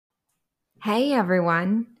Hey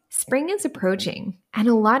everyone! Spring is approaching, and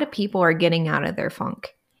a lot of people are getting out of their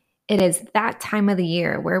funk. It is that time of the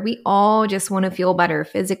year where we all just want to feel better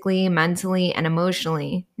physically, mentally, and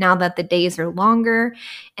emotionally now that the days are longer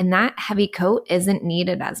and that heavy coat isn't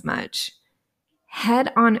needed as much.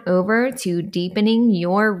 Head on over to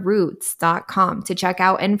deepeningyourroots.com to check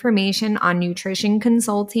out information on nutrition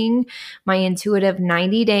consulting, my intuitive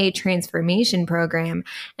 90-day transformation program,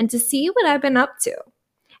 and to see what I've been up to.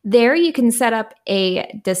 There, you can set up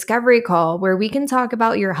a discovery call where we can talk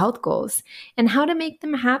about your health goals and how to make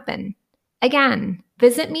them happen. Again,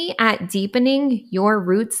 visit me at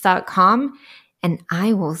deepeningyourroots.com and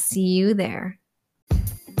I will see you there.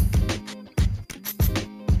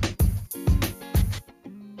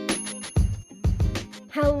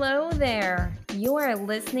 Hello there. You are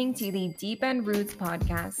listening to the Deepened Roots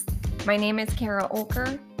podcast. My name is Kara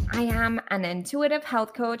Olker. I am an intuitive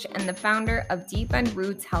health coach and the founder of Deepened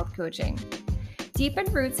Roots Health Coaching.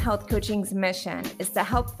 Deepened Roots Health Coaching's mission is to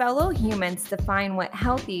help fellow humans define what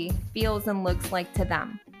healthy feels and looks like to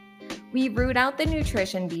them. We root out the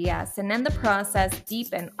nutrition BS and in the process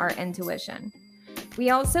deepen our intuition. We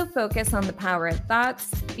also focus on the power of thoughts,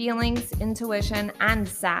 feelings, intuition, and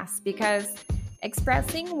sass because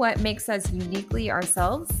expressing what makes us uniquely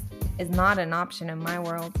ourselves is not an option in my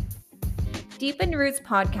world. Deepened Roots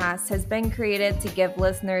podcast has been created to give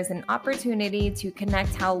listeners an opportunity to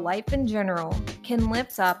connect how life in general can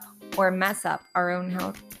lift up or mess up our own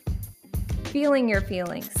health. Feeling your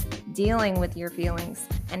feelings, dealing with your feelings,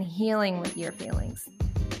 and healing with your feelings.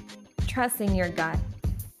 Trusting your gut.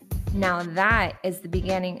 Now that is the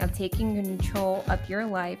beginning of taking control of your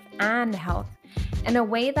life and health in a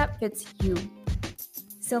way that fits you.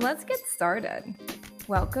 So let's get started.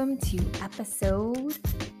 Welcome to episode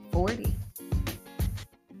 40.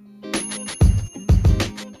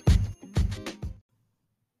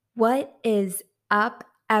 What is up,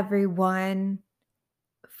 everyone?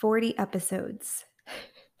 40 episodes.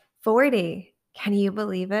 40. Can you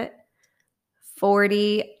believe it?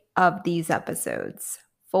 40 of these episodes.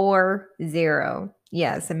 40.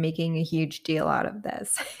 Yes, I'm making a huge deal out of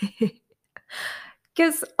this.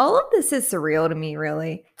 Because all of this is surreal to me,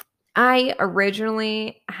 really. I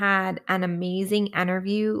originally had an amazing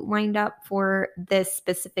interview lined up for this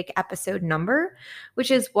specific episode number, which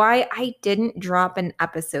is why I didn't drop an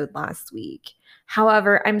episode last week.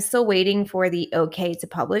 However, I'm still waiting for the okay to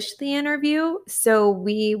publish the interview, so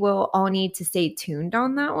we will all need to stay tuned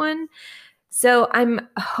on that one. So I'm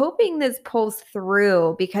hoping this pulls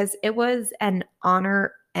through because it was an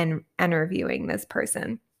honor and interviewing this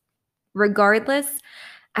person. Regardless,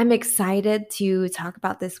 I'm excited to talk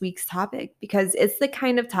about this week's topic because it's the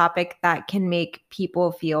kind of topic that can make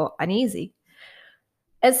people feel uneasy,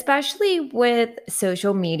 especially with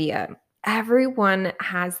social media. Everyone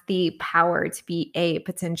has the power to be a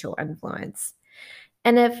potential influence.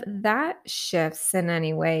 And if that shifts in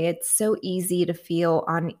any way, it's so easy to feel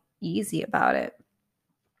uneasy about it.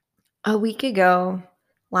 A week ago,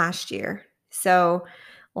 last year, so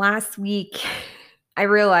last week, I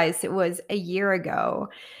realized it was a year ago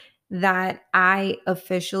that I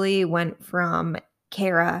officially went from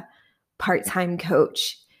Kara, part-time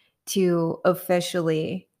coach, to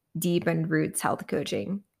officially Deepened Roots Health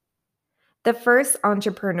Coaching. The first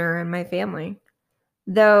entrepreneur in my family.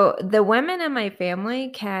 Though the women in my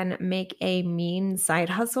family can make a mean side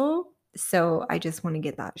hustle, so I just want to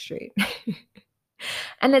get that straight.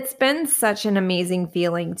 And it's been such an amazing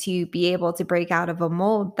feeling to be able to break out of a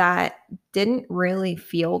mold that didn't really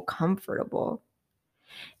feel comfortable.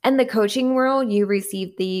 In the coaching world, you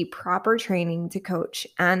receive the proper training to coach,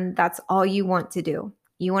 and that's all you want to do.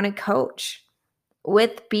 You want to coach.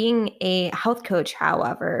 With being a health coach,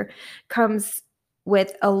 however, comes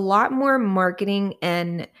with a lot more marketing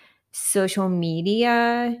and social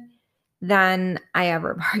media than I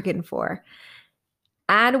ever bargained for.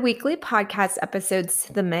 Add weekly podcast episodes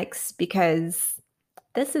to the mix because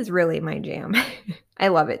this is really my jam. I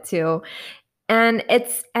love it too. And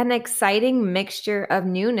it's an exciting mixture of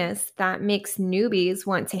newness that makes newbies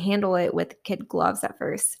want to handle it with kid gloves at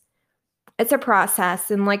first. It's a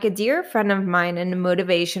process, and like a dear friend of mine and a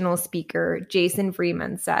motivational speaker, Jason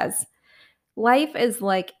Freeman, says, life is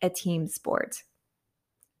like a team sport.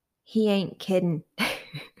 He ain't kidding.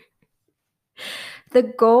 The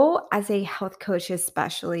goal as a health coach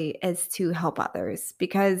especially is to help others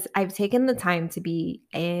because I've taken the time to be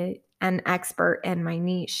an expert in my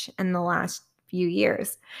niche in the last few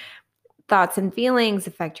years. Thoughts and feelings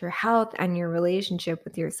affect your health and your relationship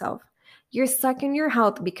with yourself. You're stuck in your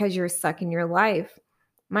health because you're stuck in your life.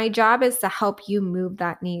 My job is to help you move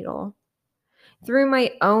that needle. through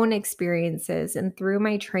my own experiences and through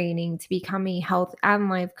my training to become a health and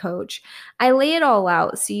life coach. I lay it all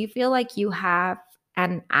out so you feel like you have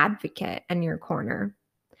an advocate in your corner.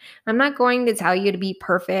 I'm not going to tell you to be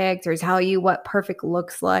perfect or tell you what perfect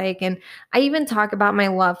looks like. And I even talk about my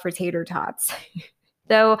love for tater tots.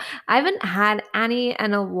 Though I haven't had any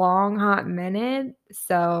in a long hot minute.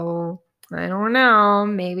 So I don't know.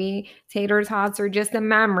 Maybe tater tots are just a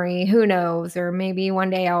memory. Who knows? Or maybe one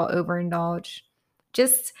day I'll overindulge.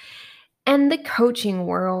 Just in the coaching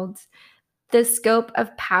world, the scope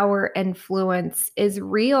of power influence is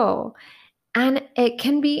real and it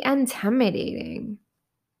can be intimidating.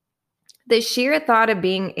 The sheer thought of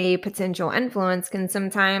being a potential influence can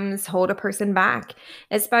sometimes hold a person back,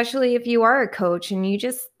 especially if you are a coach and you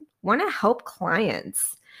just want to help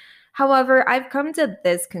clients. However, I've come to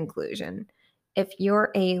this conclusion. If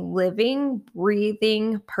you're a living,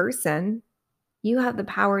 breathing person, you have the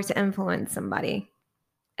power to influence somebody,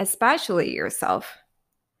 especially yourself.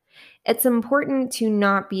 It's important to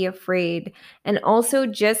not be afraid and also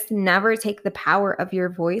just never take the power of your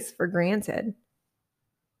voice for granted.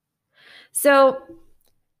 So,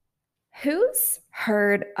 who's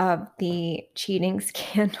heard of the cheating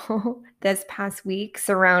scandal this past week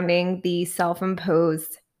surrounding the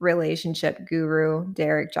self-imposed relationship guru,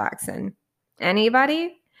 Derek Jackson?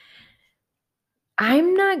 Anybody?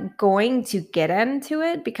 I'm not going to get into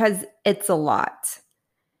it because it's a lot.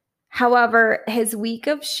 However, his week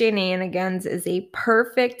of shenanigans is a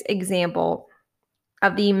perfect example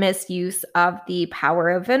of the misuse of the power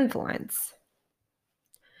of influence.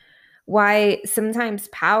 Why sometimes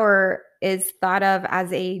power is thought of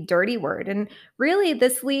as a dirty word. And really,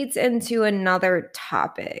 this leads into another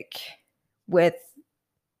topic with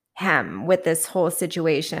him, with this whole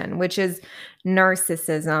situation, which is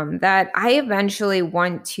narcissism, that I eventually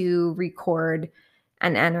want to record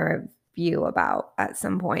an interview about at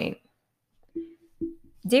some point.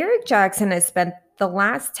 Derek Jackson has spent the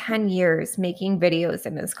last 10 years making videos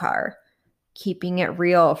in his car, keeping it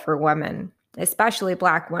real for women, especially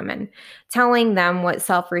Black women, telling them what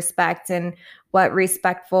self-respect and what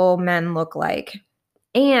respectful men look like,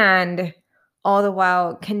 and all the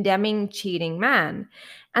while condemning cheating men.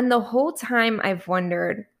 And the whole time I've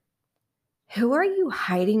wondered, who are you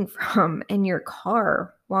hiding from in your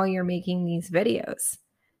car while you're making these videos?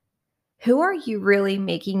 Who are you really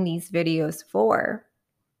making these videos for?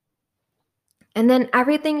 And then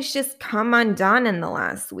everything's just come undone in the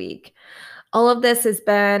last week. All of this has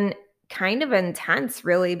been kind of intense,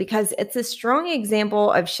 really, because it's a strong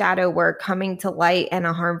example of shadow work coming to light in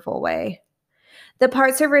a harmful way. The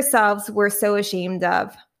parts of ourselves we're so ashamed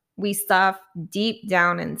of, we stuff deep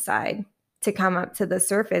down inside to come up to the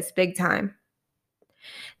surface big time.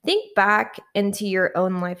 Think back into your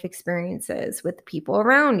own life experiences with people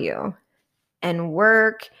around you and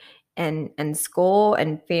work and school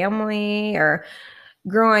and family, or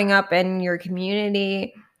growing up in your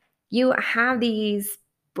community. You have these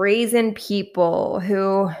brazen people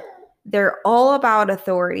who they're all about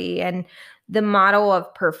authority and the model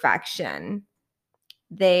of perfection.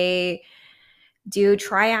 They do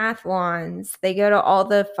triathlons, they go to all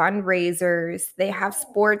the fundraisers, they have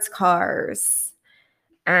sports cars.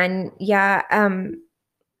 And yeah,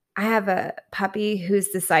 I have a puppy who's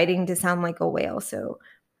deciding to sound like a whale, so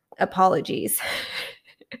apologies.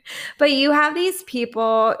 But you have these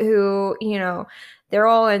people who, they're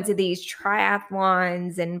all into these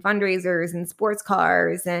triathlons and fundraisers and sports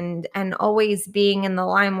cars and always being in the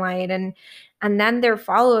limelight, and then they're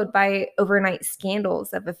followed by overnight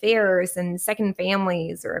scandals of affairs and second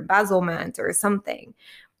families or embezzlement or something.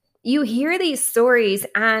 You hear these stories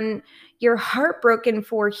and you're heartbroken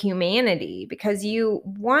for humanity because you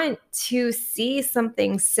want to see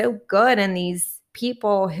something so good in these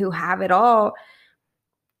people who have it all.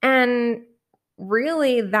 And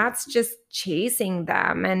really, that's just chasing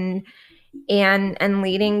them and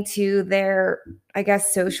leading to their, I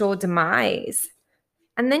guess, social demise.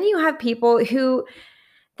 And then you have people who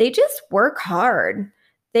they just work hard.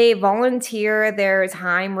 They volunteer their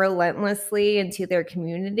time relentlessly into their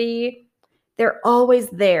community. They're always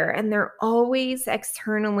there and they're always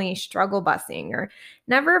externally struggle busing or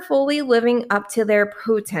never fully living up to their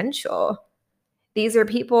potential. These are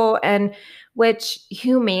people in which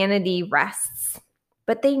humanity rests,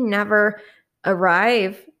 but they never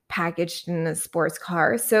arrive packaged in a sports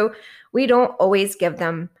car. So we don't always give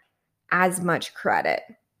them as much credit.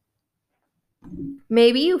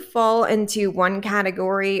 Maybe you fall into one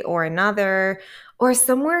category or another, or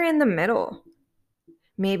somewhere in the middle.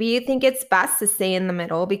 Maybe you think it's best to stay in the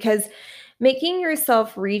middle because making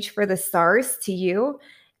yourself reach for the stars to you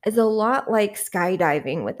is a lot like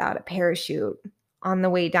skydiving without a parachute on the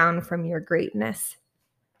way down from your greatness.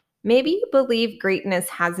 Maybe you believe greatness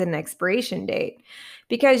has an expiration date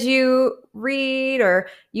because you read or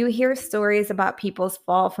you hear stories about people's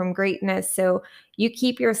fall from greatness, so you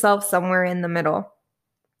keep yourself somewhere in the middle.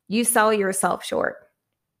 You sell yourself short.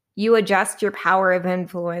 You adjust your power of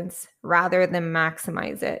influence rather than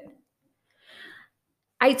maximize it.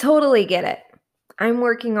 I totally get it. I'm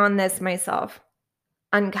working on this myself,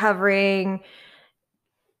 uncovering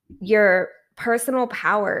your personal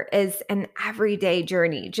power is an everyday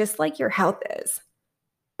journey, just like your health is.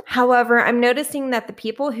 However, I'm noticing that the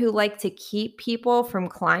people who like to keep people from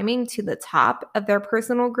climbing to the top of their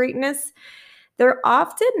personal greatness, they're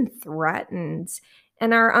often threatened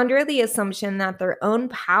and are under the assumption that their own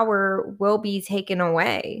power will be taken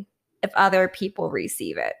away if other people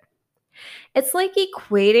receive it. It's like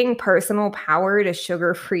equating personal power to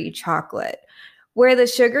sugar-free chocolate, where the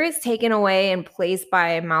sugar is taken away and placed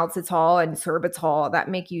by maltitol and sorbitol that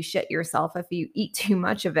make you shit yourself if you eat too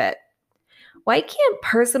much of it. Why can't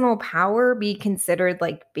personal power be considered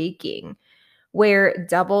like baking, where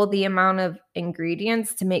double the amount of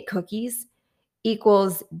ingredients to make cookies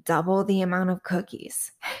equals double the amount of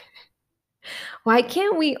cookies? Why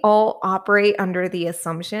can't we all operate under the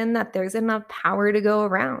assumption that there's enough power to go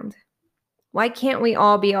around? Why can't we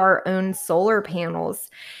all be our own solar panels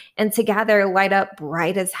and together light up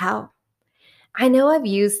bright as hell? I know I've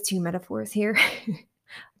used two metaphors here,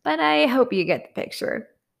 but I hope you get the picture.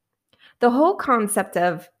 The whole concept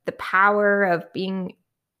of the power of being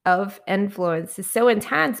of influence is so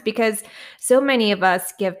intense because so many of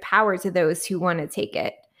us give power to those who want to take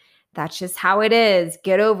it. That's just how it is.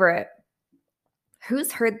 Get over it.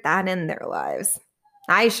 Who's heard that in their lives?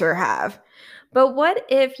 I sure have. But what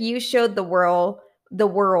if you showed the world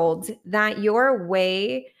that your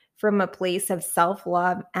way from a place of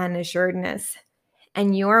self-love and assuredness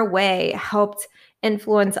and your way helped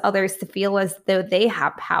influence others to feel as though they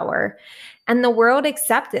have power and the world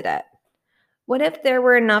accepted it? What if there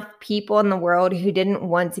were enough people in the world who didn't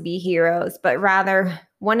want to be heroes, but rather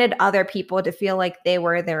wanted other people to feel like they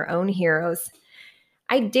were their own heroes?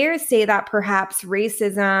 I dare say that perhaps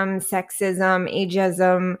racism, sexism,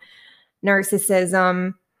 ageism,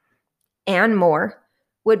 narcissism, and more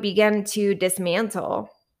would begin to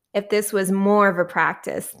dismantle if this was more of a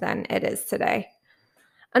practice than it is today.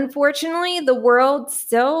 Unfortunately, the world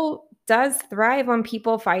still does thrive on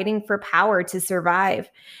people fighting for power to survive,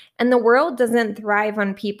 and the world doesn't thrive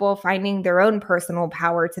on people finding their own personal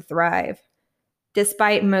power to thrive,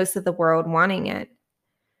 despite most of the world wanting it.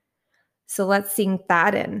 So let's sink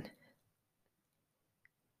that in.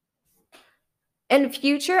 In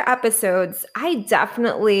future episodes, I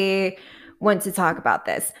definitely want to talk about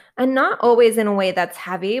this, and not always in a way that's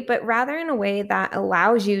heavy, but rather in a way that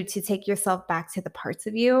allows you to take yourself back to the parts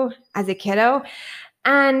of you as a kiddo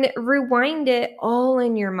and rewind it all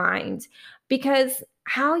in your mind, because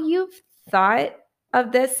how you've thought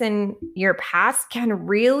of this in your past can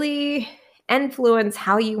really influence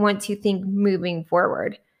how you want to think moving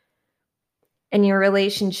forward in your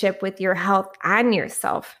relationship with your health and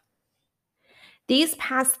yourself. These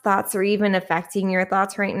past thoughts are even affecting your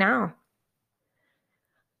thoughts right now.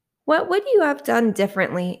 What would you have done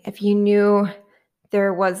differently if you knew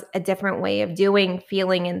there was a different way of doing,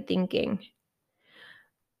 feeling, and thinking?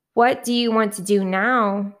 What do you want to do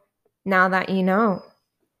now that you know?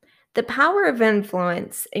 The power of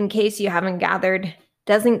influence, in case you haven't gathered,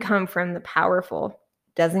 doesn't come from the powerful,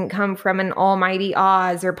 doesn't come from an almighty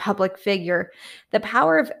Oz or public figure. The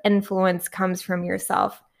power of influence comes from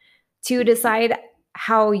yourself. To decide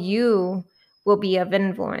how you will be of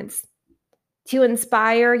influence. To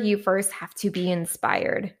inspire, you first have to be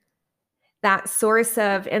inspired. That source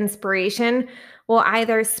of inspiration will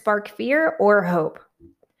either spark fear or hope.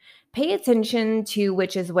 Pay attention to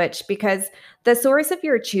which is which, because the source of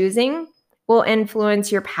your choosing will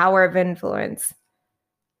influence your power of influence.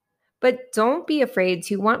 But don't be afraid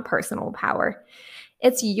to want personal power.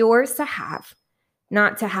 It's yours to have,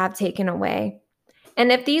 not to have taken away. And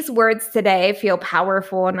if these words today feel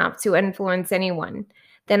powerful enough to influence anyone,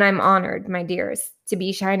 then I'm honored, my dears, to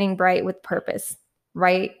be shining bright with purpose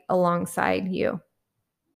right alongside you.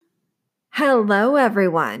 Hello,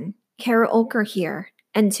 everyone. Carol Olker here,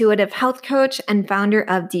 intuitive health coach and founder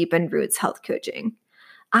of Deepened Roots Health Coaching.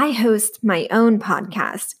 I host my own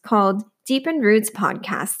podcast called Deepened Roots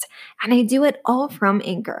Podcast, and I do it all from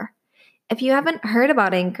Anchor. If you haven't heard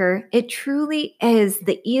about Anchor, it truly is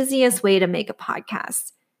the easiest way to make a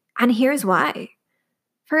podcast. And here's why.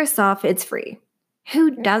 First off, it's free.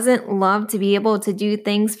 Who doesn't love to be able to do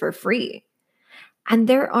things for free? And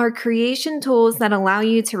there are creation tools that allow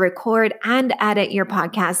you to record and edit your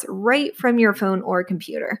podcast right from your phone or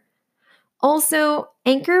computer. Also,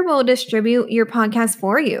 Anchor will distribute your podcast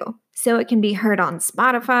for you, so it can be heard on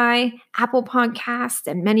Spotify, Apple Podcasts,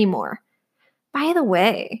 and many more. By the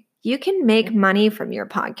way, you can make money from your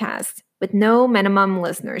podcast with no minimum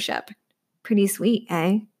listenership. Pretty sweet,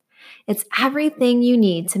 eh? It's everything you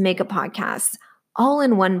need to make a podcast, all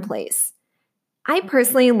in one place. I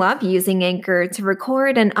personally love using Anchor to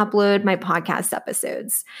record and upload my podcast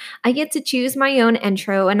episodes. I get to choose my own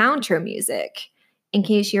intro and outro music. In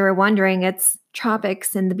case you were wondering, it's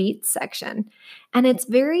Tropics in the Beats section. And it's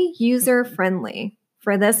very user-friendly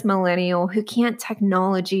for this millennial who can't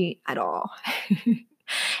technology at all.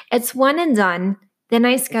 It's one and done. Then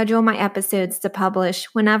I schedule my episodes to publish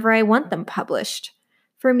whenever I want them published.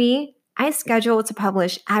 For me, I schedule to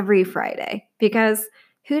publish every Friday because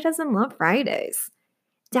who doesn't love Fridays?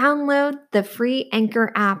 Download the free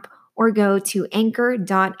Anchor app or go to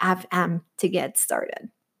anchor.fm to get started.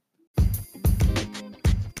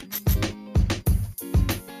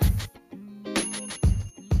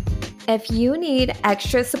 If you need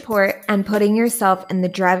extra support and putting yourself in the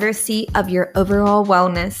driver's seat of your overall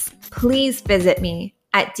wellness, please visit me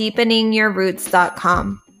at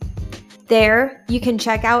deepeningyourroots.com. There, you can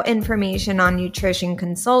check out information on nutrition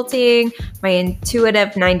consulting, my intuitive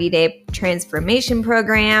 90-day transformation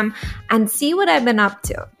program, and see what I've been up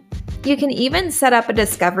to. You can even set up a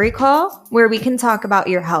discovery call where we can talk about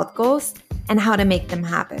your health goals and how to make them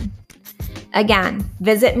happen. Again,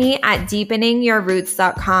 visit me at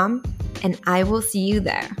deepeningyourroots.com, and I will see you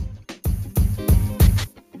there.